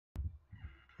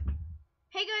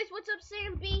Hey guys, what's up?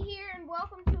 Sam B here, and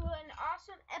welcome to an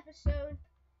awesome episode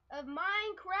of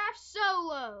Minecraft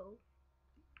Solo.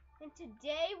 And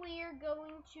today we are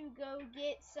going to go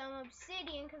get some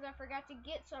obsidian because I forgot to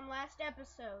get some last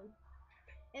episode.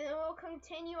 And then we'll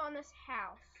continue on this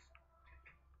house.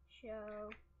 So,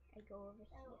 I go over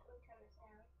here.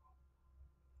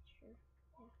 Sure.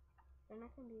 Yeah. They're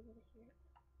not going to be able to hear it.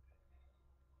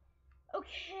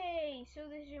 Okay, so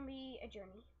this is going to be a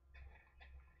journey.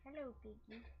 Hello,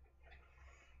 Piggy.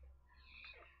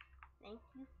 Thank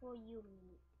you for your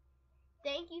meat.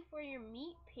 Thank you for your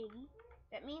meat, Piggy.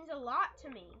 That means a lot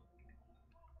to me.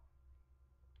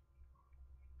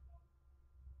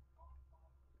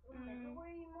 Remember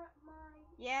where you want mine?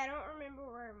 Yeah, I don't remember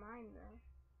where mine though.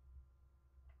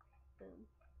 Boom.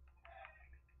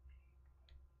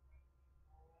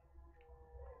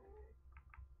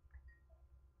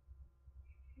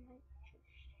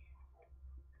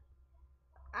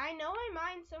 I know I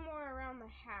mined somewhere around the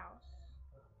house.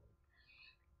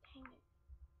 Dang it.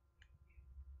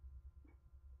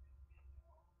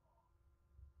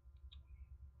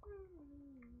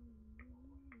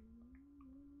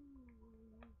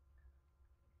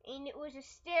 And it was a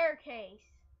staircase.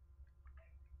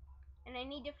 And I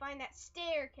need to find that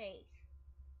staircase.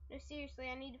 No, seriously,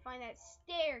 I need to find that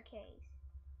staircase.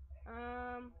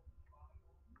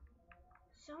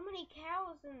 So many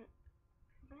cows, and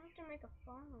I have to make a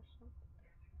farm or something.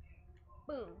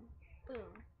 Boom.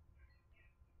 Boom.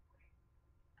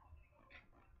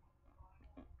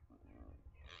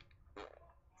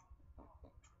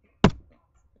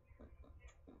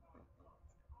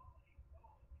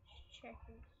 Check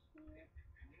in here.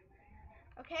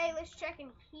 Okay, let's check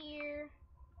in here.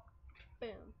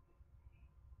 Boom.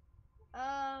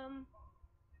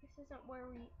 This isn't where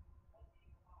we...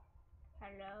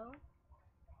 Hello?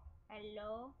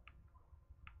 Hello?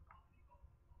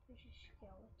 There's a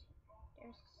skeleton.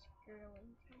 There's a skeleton.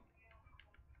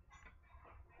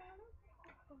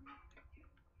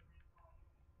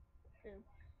 Boom.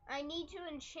 I need to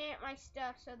enchant my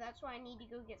stuff, so that's why I need to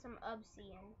go get some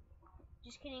obsidian.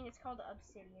 Just kidding, it's called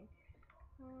obsidian.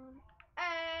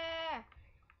 Ah!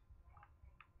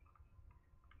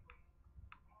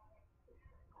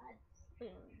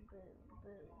 Boom, boom,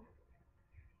 boom.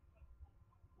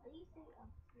 Why do you say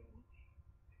obsidian?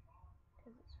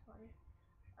 Because it's funny.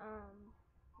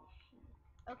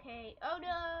 Okay. Oh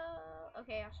no!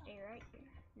 Okay, I'll stay right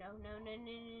here. No, no, no, no, no,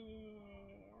 no,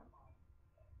 no.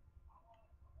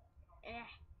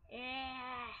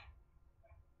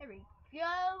 There we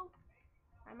go.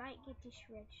 I might get this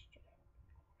register.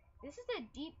 This is a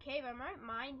deep cave. I might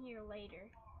mine here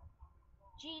later.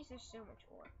 Jeez, there's so much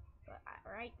ore. But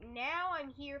right now, I'm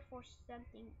here for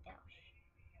something else.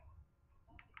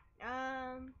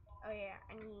 Oh yeah,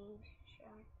 I need.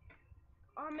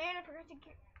 Oh man, I forgot to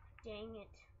get. Dang it.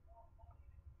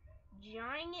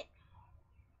 Dang it.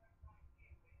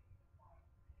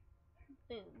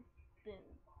 Boom,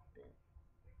 boom, boom,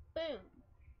 boom.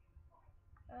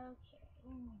 Okay.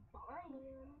 Bye.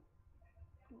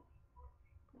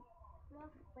 What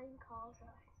if Flame calls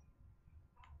us?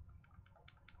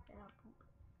 Then I'll poop.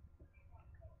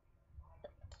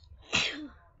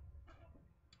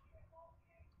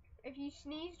 If you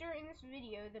sneeze during this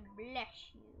video, then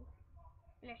bless you.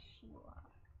 Bless you all.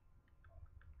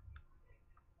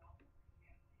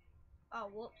 Oh,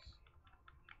 whoops.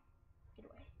 Get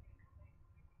away.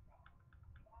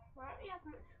 Why don't you have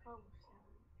much cobblestone?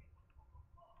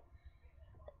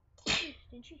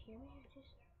 Didn't you hear me?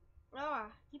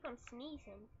 I keep on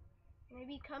sneezing.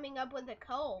 Maybe coming up with a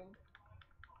cold.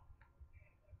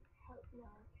 Hope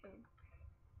not. Boom.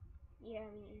 Yeah,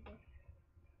 me either.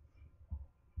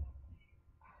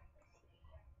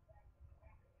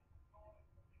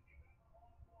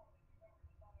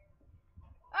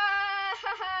 Ah!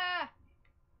 Ha ha!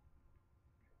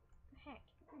 The heck?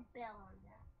 The bell on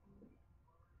that thing.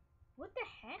 What the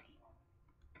heck?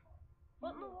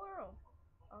 What in the world?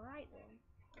 Alright then.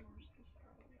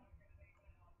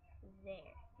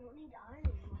 There. You don't need iron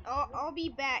anymore. I'll be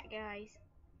back, guys.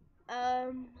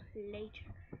 Later.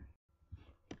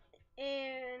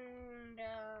 And,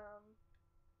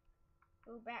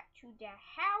 go back to the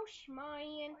house,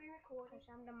 man. Because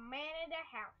I'm the man of the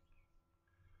house.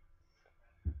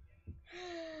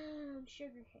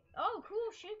 Sugarcane. Oh,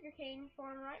 cool, sugarcane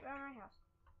farm right by my house.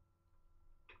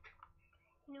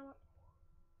 You know what?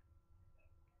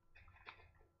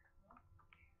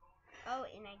 Oh,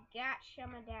 and I got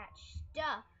some of that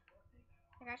stuff.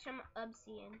 I got some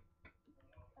obsidian.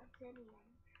 Obsidian.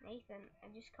 Nathan, I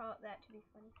just call it that to be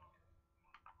funny.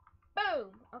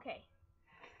 Boom! Okay.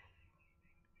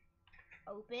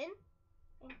 Open.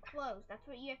 And close. That's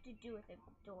what you have to do with a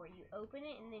door. You open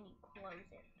it and then you close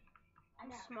it. I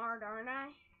know. Smart, aren't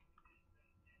I?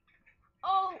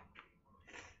 Oh!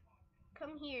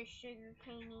 Come here, Sugar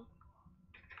Caney.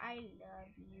 I love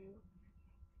you.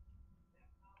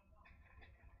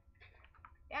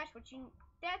 That's what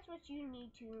you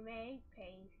need to make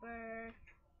paper.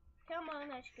 Come on,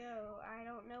 let's go. I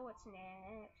don't know what's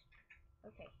next.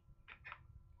 Okay.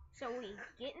 So we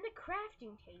get in the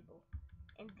crafting table.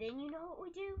 And then you know what we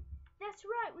do? That's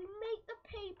right, we make the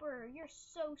paper. You're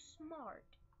so smart.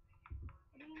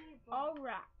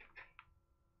 Alright.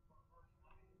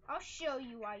 I'll show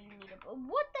you why you need a book.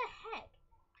 What the heck?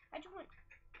 I just went...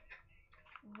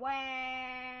 Wow.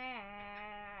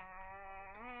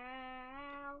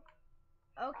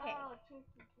 Okay. Oh,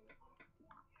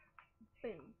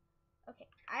 Boom. Okay,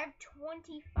 I have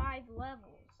 25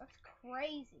 levels. That's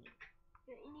crazy.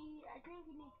 I think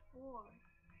you need 4.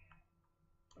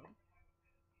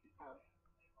 Oh.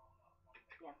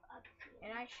 Yep, Obsidian.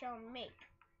 And I shall make.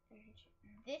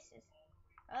 This is...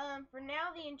 for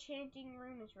now, the enchanting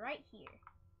room is right here.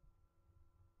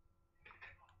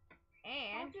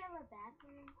 And... Don't you have a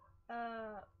bathroom?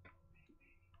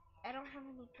 I don't have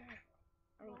any bed.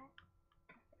 What?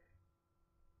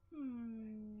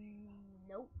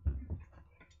 Nope.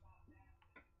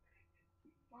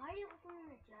 Why are you opening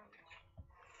the junk?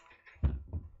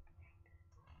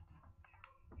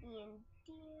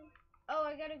 Oh,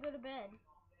 I gotta go to bed.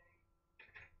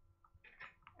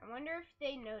 I wonder if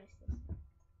they notice this.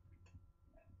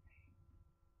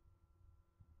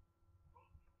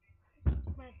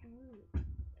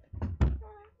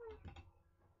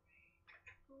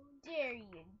 There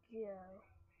you go.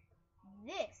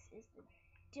 This is the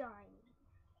dining.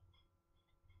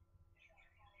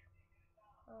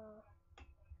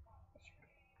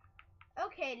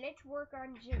 Okay, let's work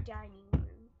on the dining room.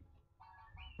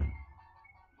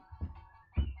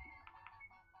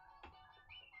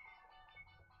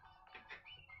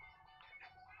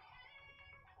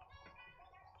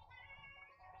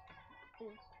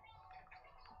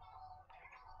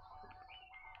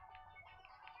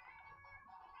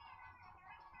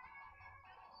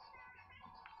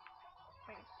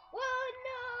 Whoa,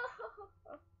 no!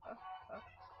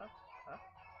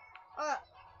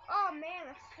 Oh man,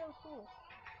 that's so cool.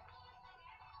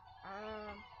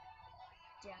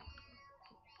 Down.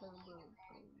 Boom, boom,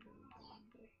 boom, boom, boom,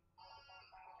 boom.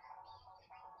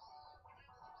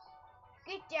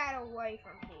 Get that away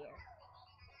from here.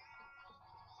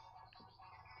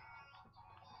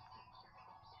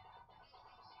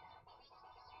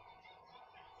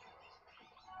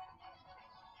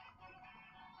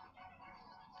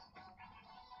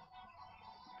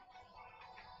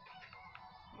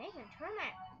 Nathan, turn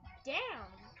that down.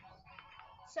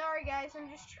 Sorry guys, I'm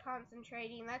just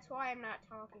concentrating. That's why I'm not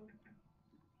talking.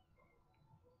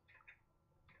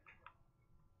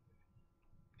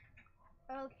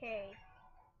 Okay.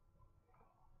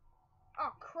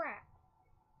 Oh crap.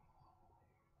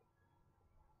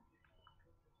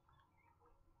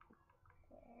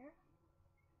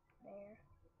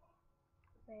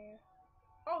 There.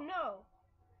 Oh no.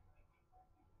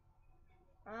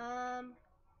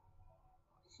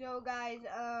 So guys,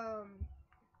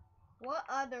 what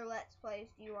other Let's Plays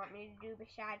do you want me to do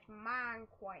besides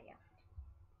Minecraft?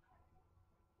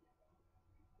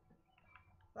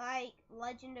 Like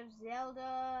Legend of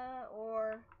Zelda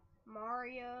or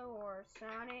Mario or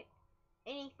Sonic,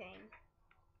 anything.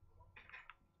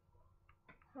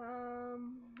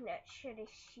 Let's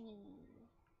see.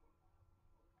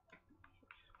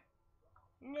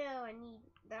 No, I need,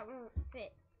 that won't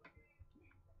fit.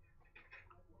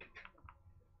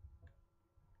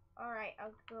 Alright,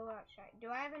 I'll go outside.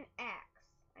 Do I have an axe?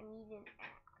 I need an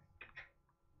axe.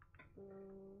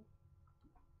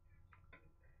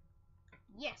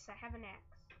 Yes, I have an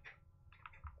axe.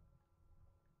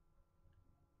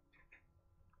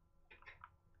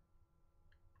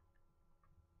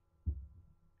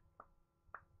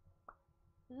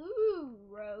 Ooh,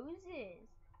 roses.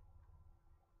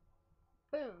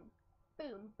 Boom,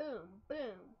 boom, boom,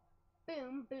 boom,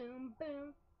 boom, boom,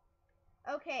 boom.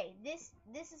 Okay, this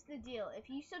is the deal. If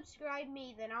you subscribe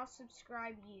me, then I'll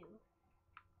subscribe you.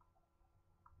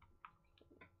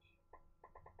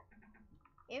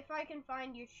 If I can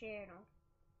find your channel.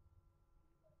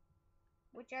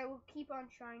 Which I will keep on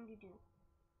trying to do.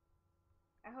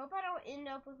 I hope I don't end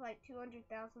up with like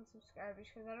 200,000 subscribers,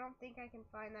 because I don't think I can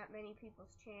find that many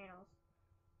people's channels.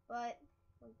 But,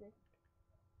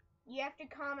 you have to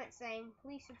comment saying,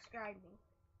 please subscribe me.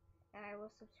 And I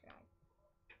will subscribe.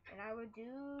 And I will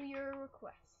do your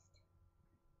request.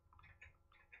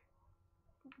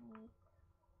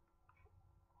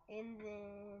 And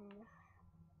then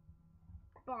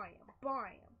bam,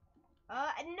 bam.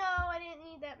 No, I didn't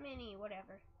need that many.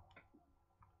 Whatever.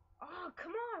 Oh,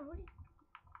 come on.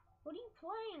 What are you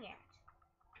playing at?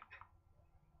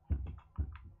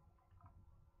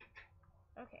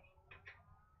 Okay.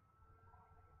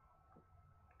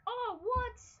 Oh,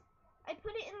 what? I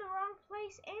put it in the wrong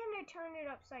place and I turned it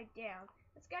upside down.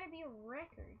 That's gotta be a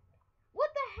record.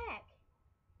 What the heck?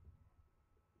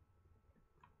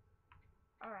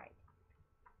 Alright.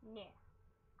 Now.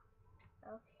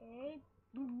 Okay.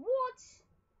 What?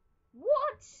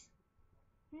 What?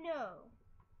 No.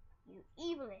 You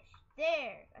evilish.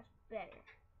 There. That's better.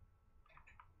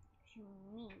 You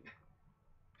mean.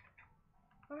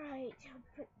 Alright. I'll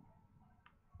put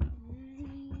these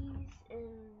in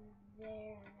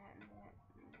there. And that,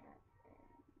 and that, and that,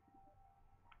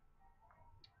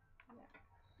 and that.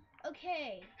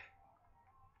 Okay.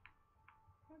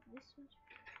 This one.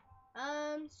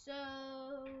 So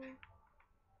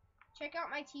check out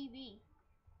my TV.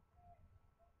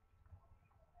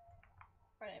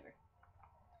 Whatever.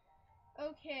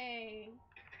 Okay.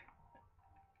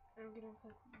 I'm gonna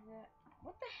put that.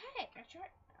 What the heck?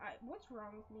 What's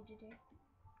wrong with me today?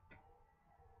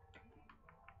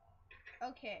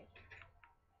 Okay.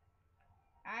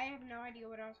 I have no idea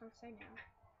what I was gonna say now.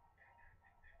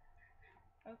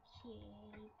 Okay.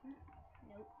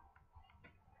 Nope.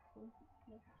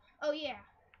 Nope. Oh yeah.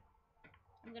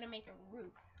 I'm gonna make a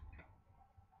roof.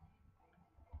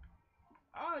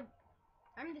 Oh,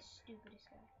 I'm the stupidest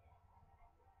guy.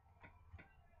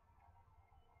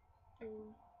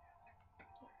 Boom.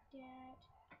 Take that.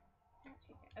 Take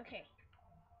that. Okay.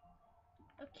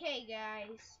 Okay,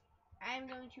 guys. I'm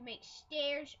going to make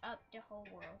stairs up the whole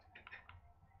world.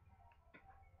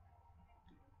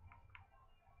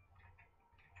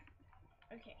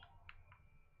 Okay.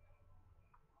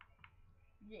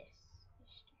 This.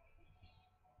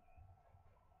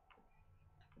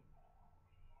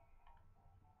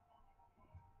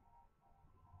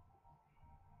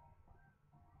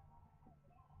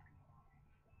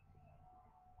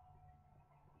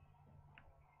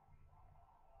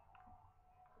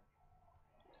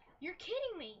 You're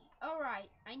kidding me!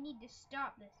 Alright, I need to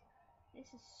stop this.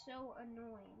 This is so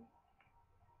annoying.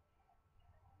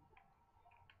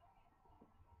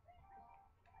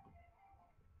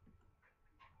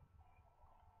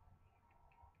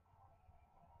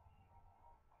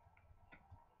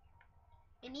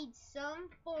 It needs some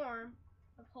form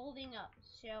of holding up.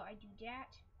 So I do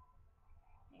that.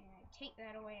 And I take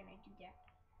that away and I do that.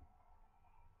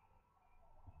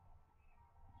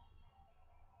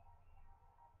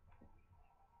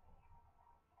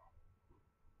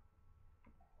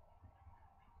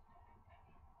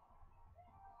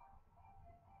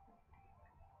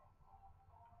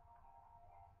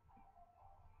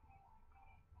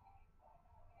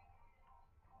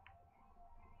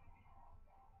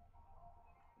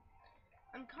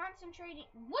 I'm concentrating.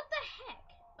 What the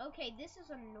heck? Okay, this is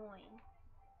annoying.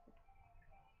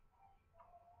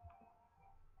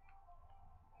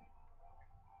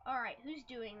 Alright, who's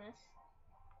doing this?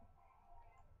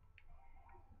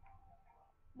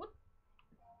 What?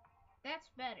 That's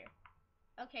better.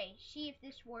 Okay, see if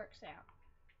this works out.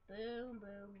 Boom,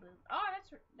 boom, boom. Oh,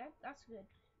 that's good.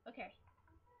 Okay.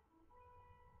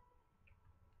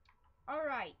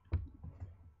 Alright.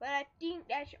 But I think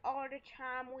that's all the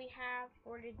time we have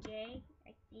for today.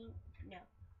 I think. No.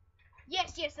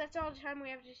 Yes, that's all the time we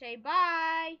have to say.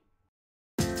 Bye!